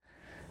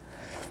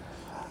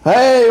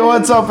Hey,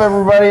 what's up,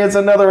 everybody? It's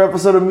another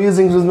episode of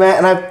Musings with Matt,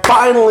 and I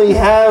finally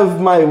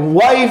have my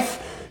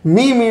wife,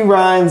 Mimi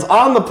Rhines,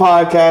 on the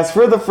podcast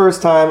for the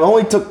first time. It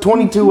only took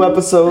 22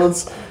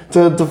 episodes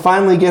to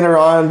finally get her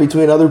on,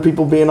 between other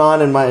people being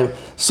on and my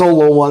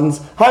solo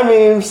ones. Hi,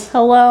 Memes.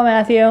 Hello,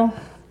 Matthew.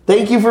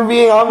 Thank you for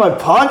being on my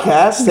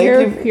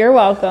podcast. You're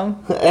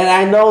welcome. And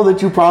I know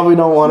that you probably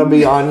don't want to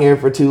be on here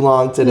for too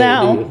long today.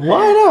 No. Do you?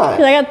 Why not?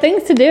 Because I got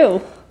things to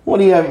do. What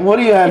do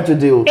you have to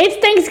do? It's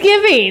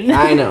Thanksgiving.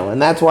 I know,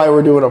 and that's why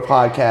we're doing a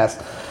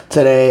podcast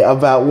today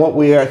about what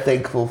we are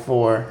thankful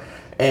for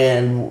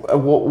and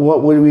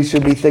what we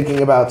should be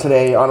thinking about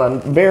today on a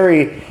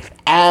very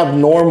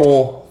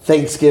abnormal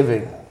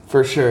Thanksgiving,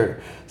 for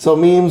sure. So,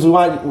 Memes,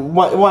 why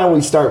don't we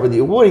start with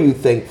you? What are you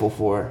thankful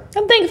for?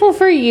 I'm thankful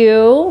for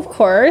you, of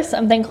course.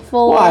 I'm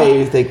thankful. Why are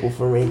you thankful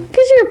for me?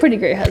 Because you're a pretty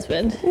great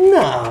husband.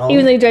 No.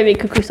 Even though you drive me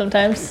cuckoo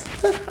sometimes.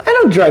 I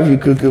don't drive you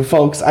cuckoo,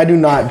 folks. I do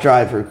not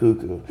drive her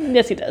cuckoo.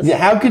 Yes, he does. Yeah,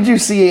 how could you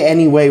see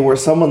any way where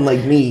someone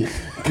like me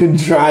could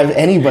drive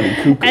anybody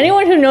cuckoo?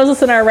 Anyone who knows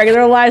us in our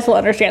regular lives will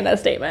understand that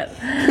statement.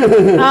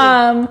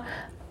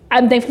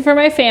 I'm thankful for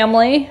my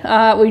family.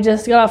 We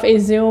just got off a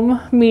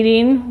Zoom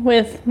meeting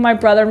with my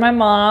brother and my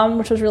mom,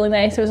 which was really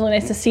nice. It was really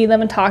nice to see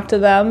them and talk to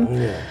them.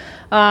 Yeah.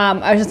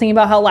 I was just thinking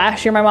about how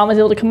last year my mom was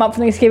able to come up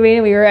for Thanksgiving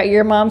and we were at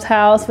your mom's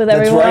house with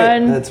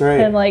everyone. That's right.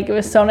 And it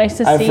was so nice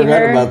to see her. I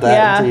forgot about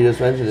that until you just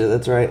mentioned it.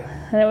 That's right.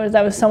 And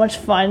that was so much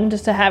fun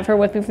just to have her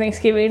with me for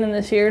Thanksgiving. And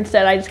this year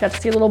instead I just got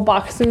to see a little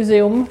box through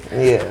Zoom.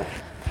 Yeah.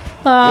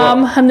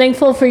 I'm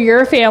thankful for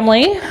your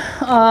family,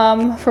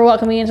 for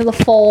welcoming me into the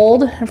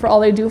fold and for all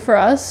they do for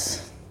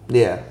us.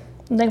 Yeah.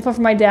 I'm thankful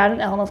for my dad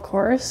and Ellen, of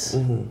course.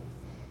 Mm-hmm.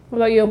 What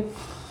about you?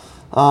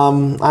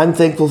 I'm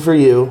thankful for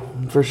you,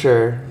 for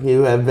sure.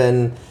 You have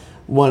been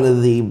one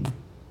of the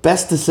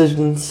best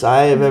decisions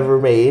I have ever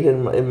made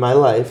in my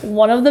life.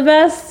 One of the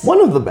best? One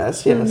of the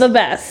best, yes. The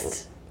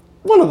best.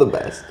 One of the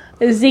best.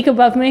 Is Zeke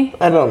above me?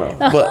 I don't know,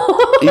 but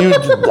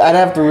I'd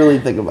have to really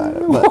think about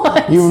it.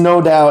 But you've no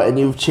doubt, and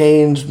you've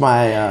changed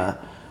my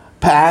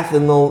path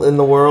in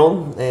the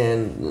world,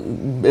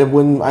 and I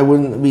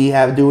wouldn't be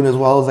doing as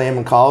well as I am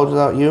in college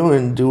without you,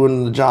 and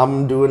doing the job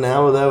I'm doing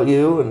now without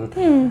you,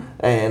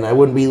 and I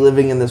wouldn't be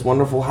living in this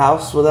wonderful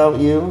house without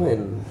you,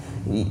 and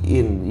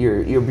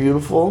you're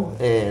beautiful,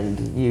 and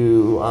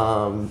you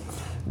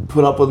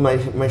put up with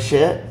my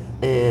shit,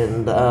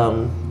 and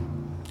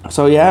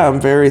so yeah, I'm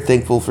very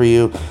thankful for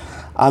you.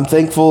 I'm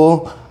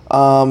thankful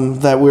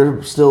that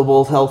we're still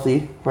both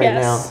healthy right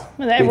now. Yes,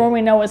 everyone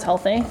we know is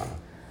healthy.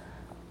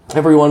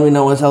 Everyone we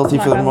know is healthy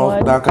for the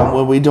most. Knock on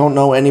wood. We don't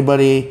know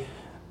anybody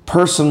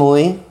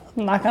personally.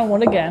 Knock on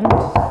wood again.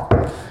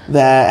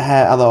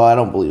 Although I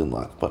don't believe in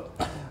luck, but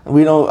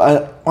we don't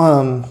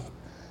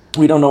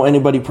know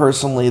anybody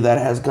personally that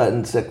has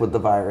gotten sick with the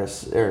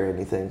virus or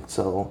anything.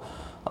 So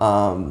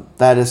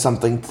that is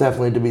something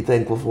definitely to be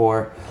thankful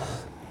for.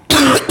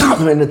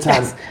 In a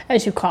time,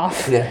 as you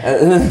cough.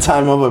 Yeah, in a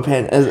time of a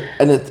pandemic.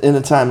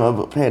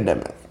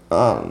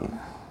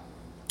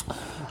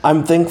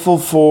 I'm thankful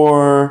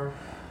for.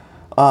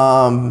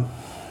 I'm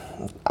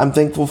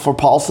thankful for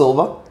Paul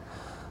Silva.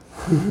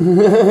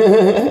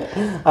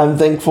 I'm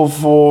thankful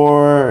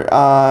for.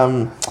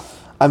 I'm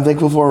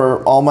thankful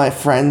for all my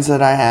friends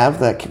that I have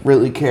that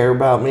really care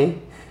about me,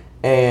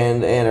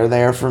 and are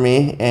there for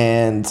me,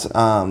 and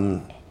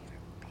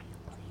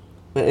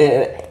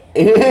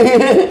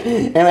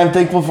and I'm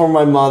thankful for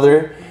my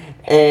mother,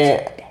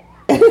 and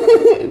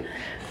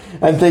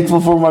I'm thankful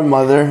for my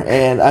mother,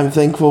 and I'm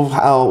thankful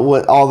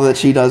for all that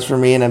she does for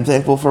me, and I'm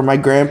thankful for my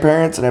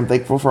grandparents, and I'm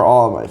thankful for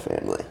all of my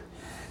family.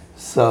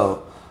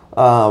 So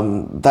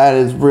that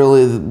is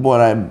really what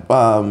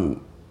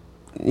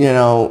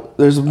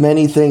there's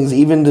many things,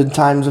 even in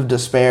times of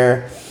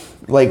despair,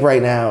 like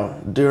right now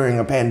during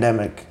a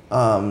pandemic,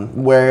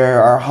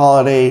 where our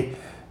holiday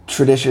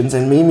traditions,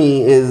 and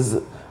Mimi is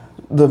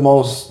the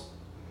most.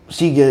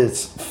 She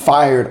gets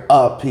fired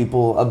up,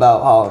 people,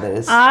 about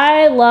holidays.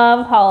 I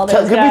love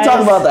holidays, Can we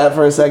talk about that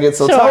for a second?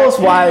 So Tell us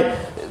why.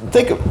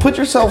 Put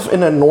yourself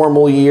in a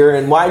normal year,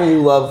 and why do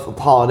you love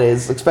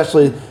holidays,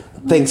 especially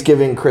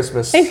Thanksgiving,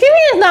 Christmas?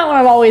 Thanksgiving is not what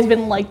I've always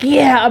been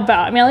about.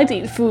 I mean, I like to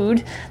eat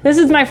food. This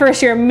is my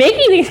first year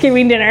making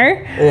Thanksgiving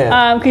dinner.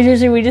 Yeah. Because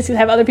usually we just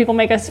have other people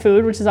make us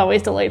food, which is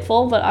always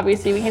delightful. But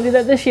obviously we can't do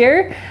that this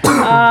year.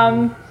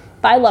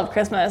 But I love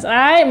Christmas.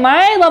 And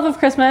my love of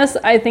Christmas,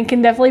 I think,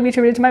 can definitely be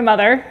attributed to my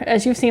mother.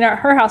 As you've seen at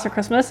her house for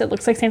Christmas, it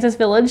looks like Santa's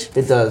village.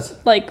 It does.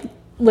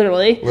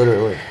 Literally.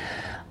 Literally.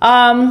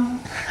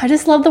 I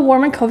just love the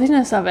warm and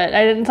coziness of it.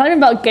 It's not even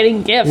about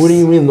getting gifts. What do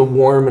you mean the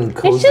warm and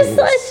coziness?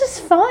 It's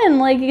just fun.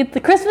 You get the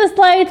Christmas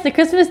lights, the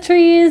Christmas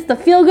trees, the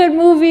feel-good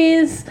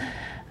movies.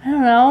 I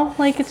don't know.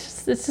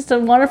 It's just a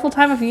wonderful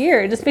time of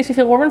year. It just makes me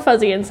feel warm and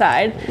fuzzy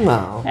inside.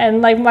 No.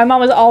 And my mom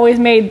has always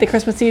made the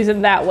Christmas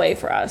season that way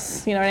for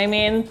us. You know what I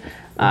mean?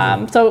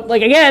 So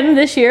again,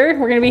 this year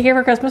we're gonna be here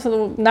for Christmas,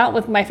 not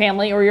with my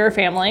family or your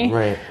family.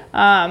 Right.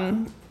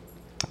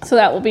 So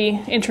that will be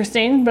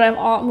interesting. But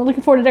I'm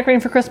looking forward to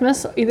decorating for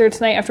Christmas, either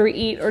tonight after we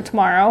eat or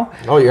tomorrow.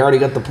 Oh, you already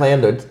got the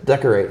plan to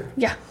decorate.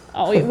 Yeah.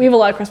 Oh, we have a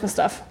lot of Christmas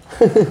stuff.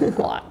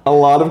 A lot. A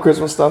lot of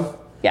Christmas stuff?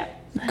 Yeah.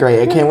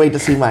 Great. I can't wait to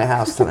see my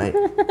house tonight.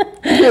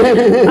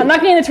 I'm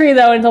not getting the tree,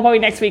 though, until probably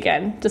next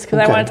weekend, just because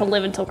I want it to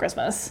live until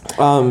Christmas.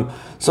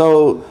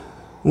 So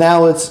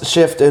now let's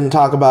shift and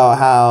talk about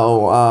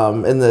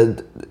how in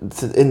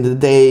the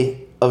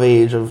day of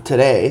age of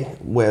today,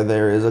 where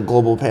there is a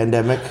global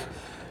pandemic,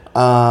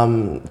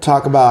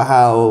 talk about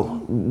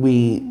how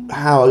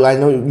I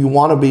know you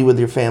want to be with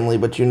your family,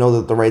 but you know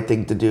that the right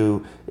thing to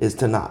do is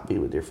to not be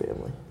with your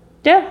family.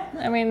 Yeah,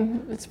 I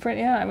mean, it's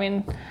pretty, I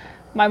mean,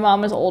 my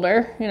mom is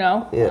older,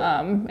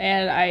 Yeah.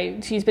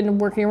 And she's been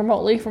working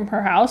remotely from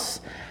her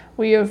house.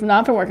 We have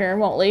not been working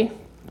remotely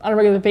on a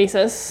regular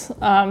basis.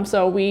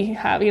 So we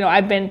have,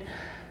 I've been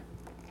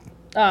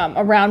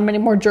around many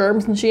more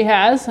germs than she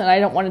has, and I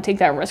don't want to take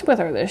that risk with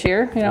her this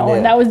year,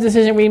 and that was a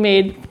decision we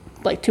made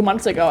like 2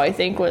 months ago, I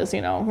think, was,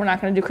 we're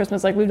not going to do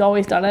Christmas like we've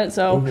always done it.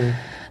 So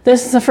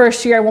this is the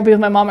first year I won't be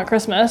with my mom at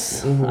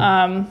Christmas,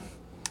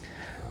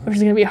 which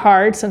is going to be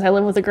hard since I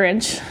live with a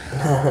Grinch.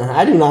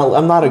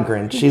 I'm not a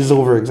Grinch. She's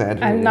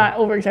over-exaggerating. I'm not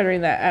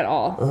over-exaggerating that at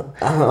all.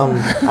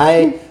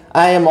 I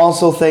am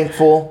also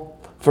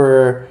thankful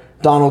for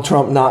Donald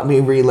Trump not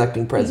being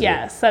re-electing president.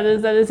 Yes, that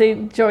is a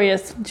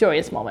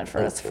joyous moment for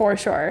us, for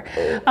sure.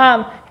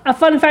 A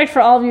fun fact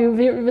for all of you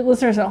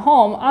listeners at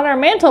home, on our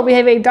mantle we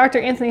have a Dr.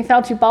 Anthony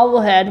Fauci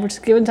bobblehead, which is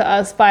given to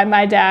us by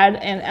my dad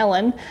and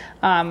Ellen,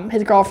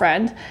 his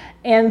girlfriend.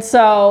 And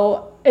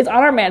so it's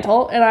on our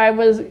mantle, and I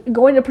was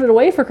going to put it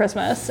away for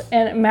Christmas,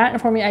 and Matt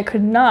informed me I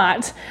could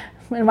not.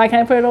 And why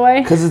can't I put it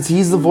away? Because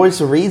he's the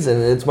voice of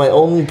reason. It's my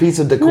only piece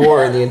of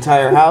decor in the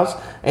entire house,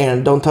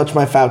 and don't touch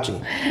my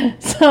Fauci.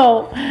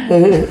 So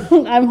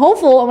I'm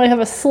hopeful I'm going to have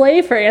a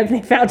sleigh for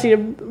Anthony Fauci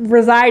to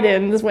reside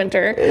in this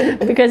winter,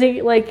 because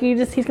he's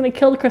going to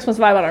kill the Christmas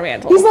vibe on our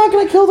mantle. He's not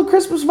going to kill the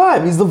Christmas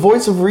vibe. He's the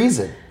voice of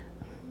reason.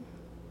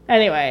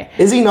 Anyway.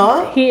 Is he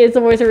not? He is the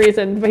voice of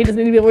reason, but he doesn't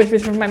need to be the voice of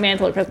reason for my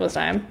mantle at Christmas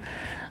time.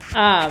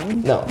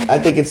 No, I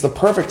think it's the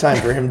perfect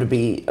time for him to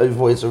be a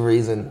voice of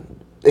reason,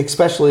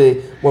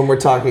 especially when we're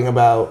talking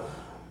about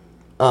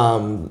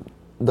the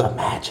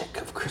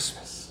magic of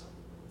Christmas.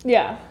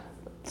 Yeah.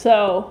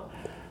 So.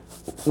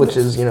 Which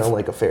is,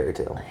 like a fairy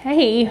tale.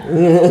 Hey.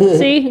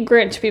 See?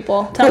 Grinch,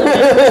 people.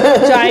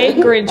 Television. Giant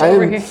Grinch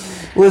over here.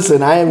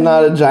 Listen, I am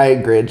not a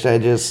giant Grinch. I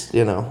just,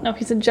 No,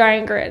 he's a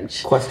giant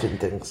Grinch. question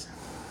things.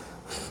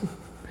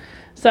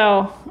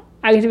 So,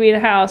 I get to be in a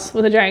house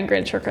with a giant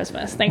Grinch for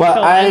Christmas. Thanks, but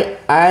COVID.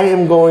 I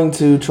am going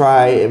to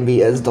try and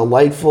be as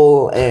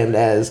delightful and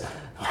as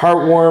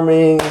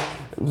heartwarming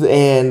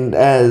and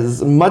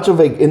as much of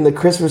in the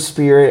Christmas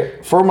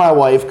spirit for my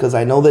wife, because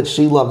I know that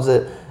she loves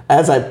it,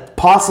 as I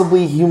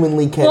possibly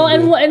humanly can. Well,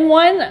 and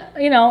one,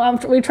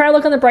 we try to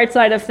look on the bright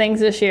side of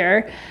things this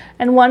year.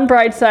 And one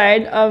bright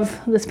side of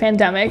this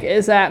pandemic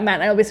is that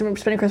Matt and I will be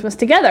spending Christmas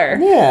together.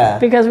 Yeah.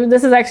 Because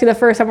this is actually the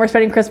first time we're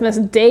spending Christmas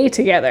Day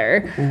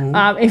together,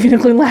 if you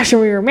include last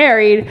year we were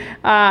married,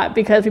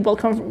 because we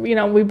both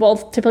we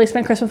both typically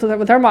spend Christmas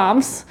with our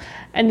moms,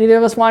 and neither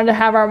of us wanted to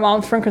have our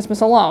moms spend Christmas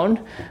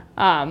alone.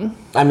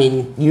 I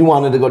mean, you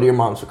wanted to go to your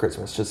mom's for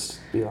Christmas, just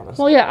be honest.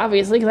 Well, yeah,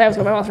 obviously, because I always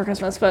go to my mom's for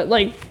Christmas, but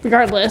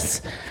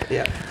regardless.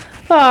 Yeah.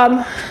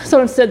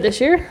 So instead this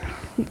year,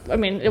 I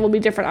mean, it will be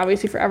different,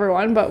 obviously, for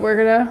everyone, but we're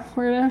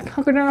gonna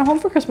hunker down at home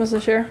for Christmas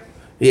this year.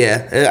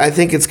 Yeah, I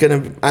think it's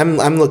gonna.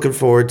 I'm looking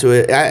forward to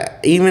it.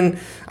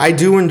 I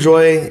do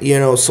enjoy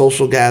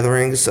social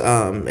gatherings,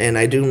 and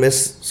I do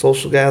miss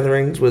social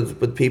gatherings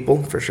with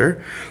people for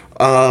sure.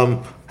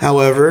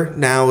 However,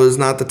 now is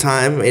not the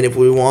time, and if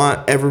we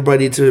want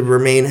everybody to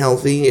remain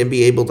healthy and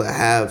be able to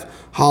have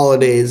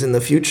holidays in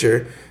the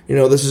future,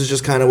 this is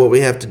just kind of what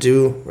we have to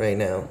do right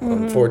now,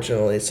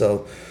 unfortunately.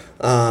 So.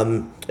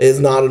 It is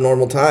not a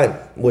normal time,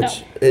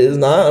 which is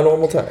not a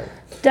normal time.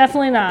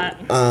 Definitely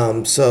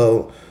not.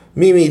 So,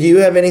 Mimi, do you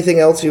have anything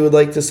else you would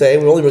like to say?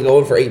 We've only been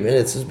going for 8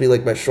 minutes. This would be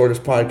like my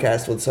shortest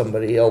podcast with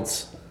somebody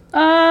else. No,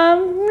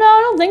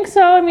 I don't think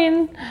so. I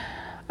mean,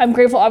 I'm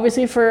grateful,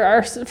 obviously, for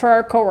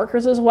our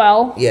coworkers as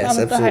well. Yes,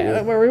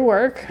 absolutely. Where we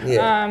work.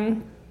 Yeah.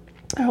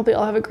 I hope they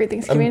all have a great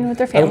Thanksgiving with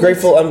their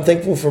families. I'm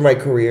thankful for my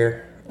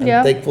career.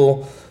 I'm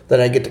thankful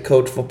that I get to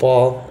coach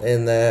football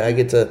and that I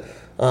get to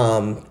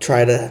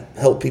try to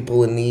help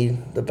people in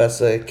need the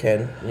best I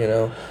can,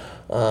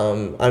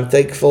 I'm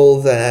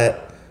thankful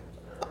that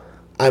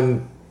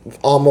I'm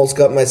almost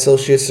got my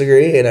associate's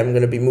degree and I'm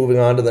going to be moving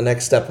on to the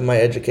next step of my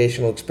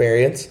educational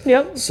experience.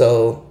 Yep.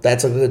 So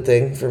that's a good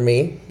thing for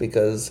me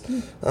because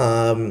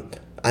I'm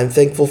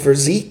thankful for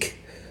Zeke.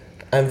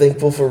 I'm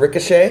thankful for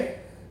Ricochet.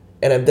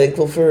 And I'm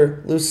thankful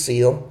for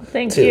Lucille.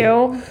 Thank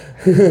you.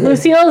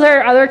 Lucille's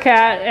our other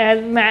cat,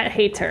 and Matt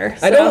hates her.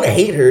 So. I don't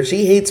hate her.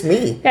 She hates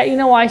me. Yeah, you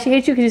know why? She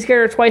hates you because you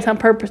scared her twice on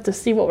purpose to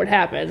see what would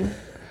happen.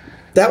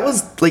 That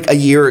was like a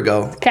year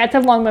ago. Cats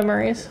have long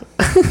memories.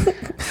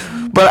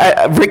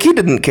 But Ricky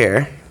didn't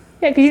care.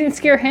 Yeah, because you didn't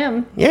scare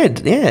him. Yeah, I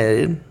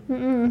did.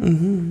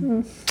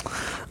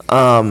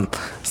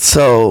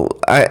 So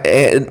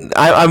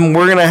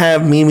we're gonna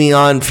have Mimi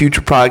on future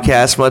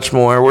podcasts much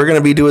more. We're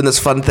gonna be doing this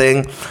fun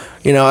thing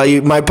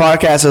my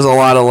podcast is a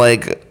lot of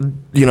like,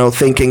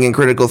 thinking and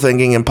critical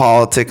thinking and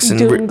politics and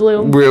doom and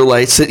gloom. Real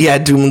life. Yeah,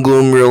 doom and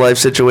gloom, real life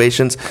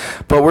situations.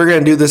 But we're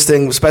gonna do this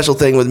special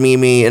thing with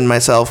Mimi and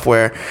myself,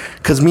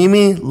 because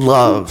Mimi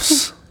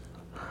loves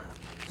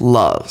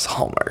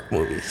Hallmark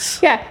movies.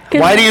 Yeah.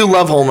 Why do you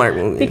love Hallmark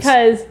movies?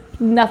 Because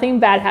nothing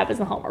bad happens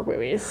in Hallmark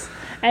movies,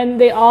 and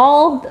they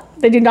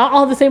do not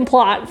all have the same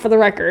plot, for the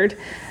record.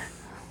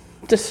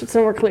 Just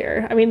so we're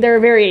clear. I mean, there are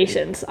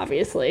variations,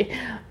 obviously,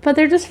 but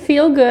they're just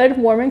feel-good,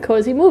 warm and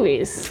cozy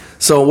movies.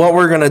 So what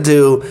we're going to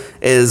do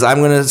is I'm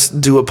going to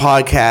do a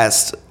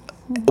podcast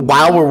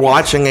while we're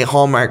watching a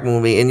Hallmark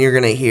movie, and you're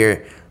going to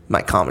hear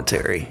my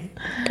commentary.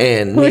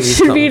 Which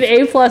should be an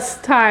A+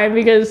 time,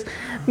 because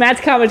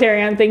Matt's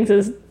commentary on things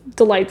is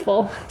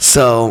delightful.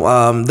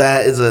 So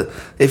that is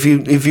if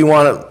you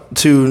want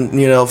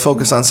to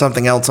focus on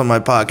something else on my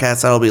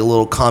podcast, that'll be a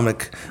little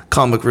comic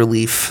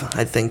relief,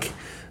 I think.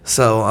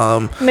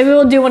 So maybe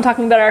we'll do one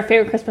talking about our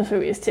favorite Christmas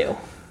movies too.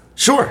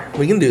 Sure,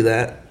 we can do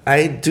that.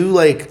 I do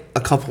like a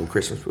couple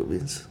Christmas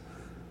movies.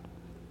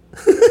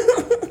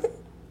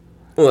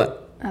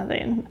 What?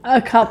 Nothing.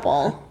 A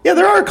couple. Yeah,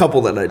 there are a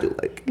couple that I do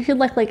like. You should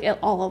like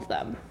all of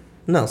them.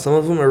 No, some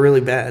of them are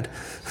really bad.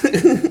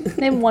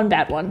 Name one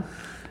bad one.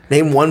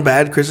 Name one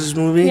bad Christmas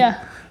movie?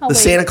 Yeah.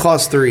 Santa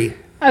Claus 3.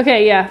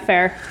 Okay, yeah,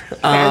 fair.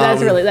 That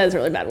is a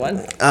really bad one.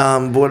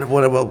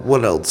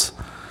 What else?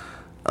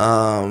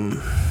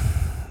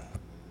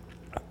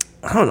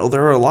 I don't know.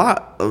 There are a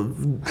lot of.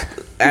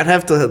 I'd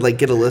have to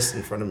get a list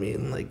in front of me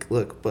and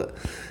look, but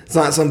it's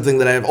not something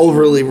that I've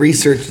overly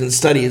researched and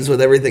studied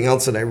with everything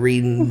else that I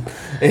read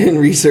and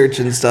research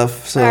and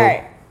stuff. So. All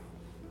right.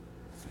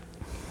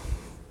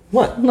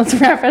 What? Let's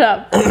wrap it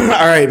up. All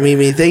right,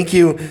 Mimi. Thank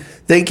you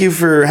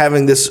for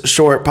having this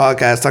short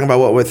podcast talking about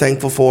what we're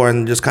thankful for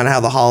and just kind of how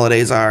the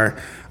holidays are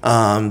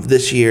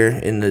this year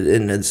in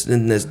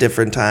this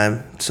different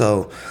time.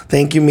 So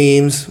thank you,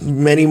 Memes.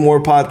 Many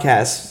more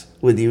podcasts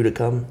with you to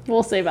come.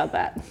 We'll see about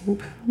that.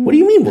 What do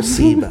you mean we'll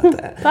see about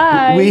that?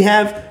 Bye.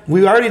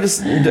 We already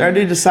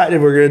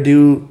decided we're gonna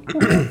do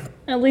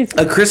at least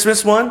a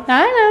Christmas one.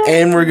 I know.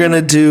 And we're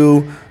gonna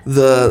do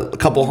a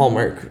couple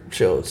Hallmark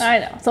shows. I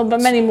know. So,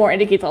 but many more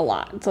indicates a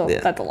lot. So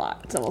that's a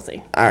lot. So we'll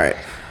see. All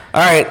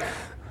right.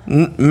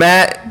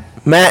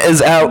 Matt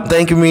is out.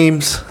 Thank you,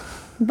 Memes.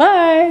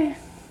 Bye.